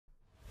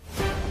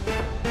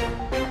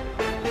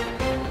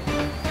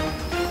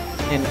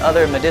In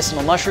other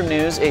medicinal mushroom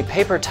news, a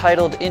paper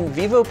titled "In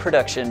Vivo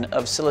Production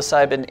of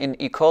Psilocybin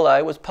in E.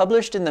 coli" was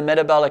published in the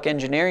metabolic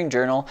engineering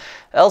journal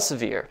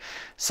Elsevier.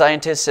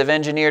 Scientists have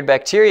engineered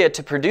bacteria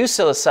to produce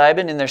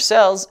psilocybin in their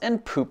cells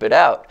and poop it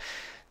out.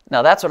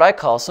 Now that's what I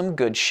call some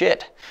good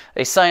shit.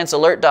 A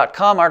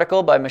ScienceAlert.com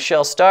article by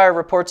Michelle Starr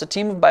reports a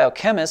team of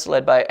biochemists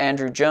led by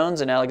Andrew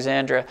Jones and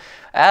Alexandra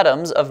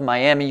Adams of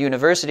Miami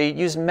University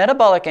used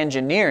metabolic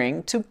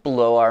engineering to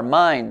blow our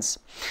minds.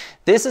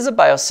 This is a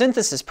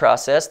biosynthesis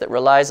process that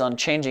relies on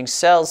changing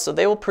cells so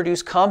they will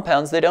produce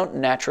compounds they don't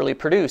naturally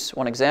produce.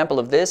 One example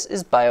of this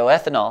is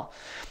bioethanol.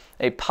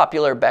 A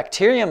popular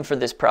bacterium for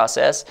this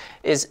process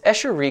is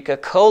Escherichia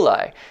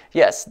coli.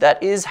 Yes,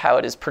 that is how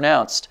it is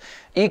pronounced.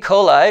 E.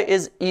 coli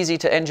is easy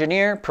to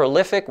engineer,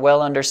 prolific,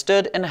 well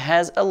understood, and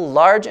has a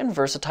large and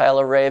versatile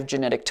array of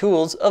genetic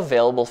tools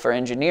available for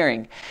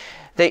engineering.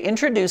 They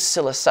introduce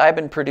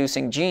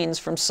psilocybin-producing genes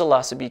from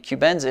Psilocybe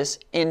cubensis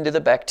into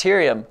the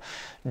bacterium.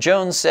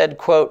 Jones said,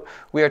 quote,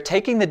 "We are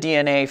taking the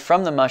DNA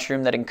from the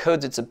mushroom that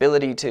encodes its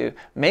ability to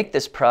make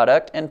this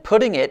product and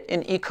putting it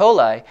in E.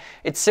 coli.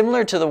 It's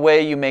similar to the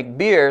way you make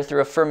beer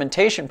through a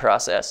fermentation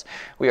process.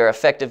 We are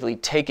effectively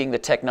taking the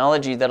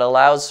technology that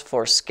allows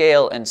for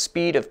scale and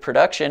speed of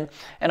production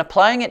and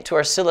applying it to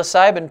our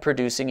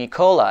psilocybin-producing E.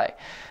 coli.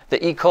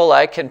 The E.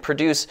 coli can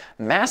produce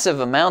massive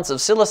amounts of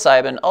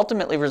psilocybin,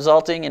 ultimately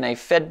resulting in a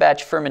fed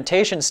batch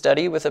fermentation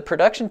study with a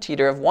production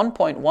titer of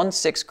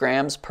 1.16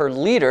 grams per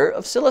liter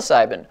of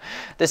psilocybin.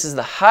 This is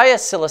the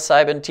highest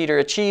psilocybin titer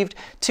achieved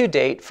to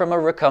date from a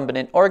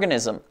recombinant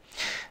organism."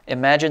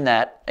 Imagine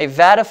that, a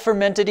vat of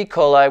fermented E.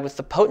 coli with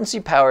the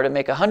potency power to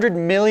make 100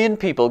 million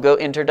people go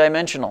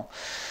interdimensional.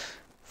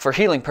 For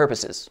healing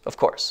purposes, of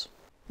course.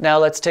 Now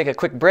let's take a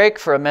quick break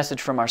for a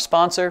message from our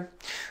sponsor.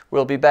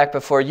 We'll be back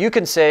before you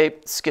can say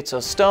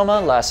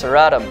schizostoma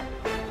laceratum.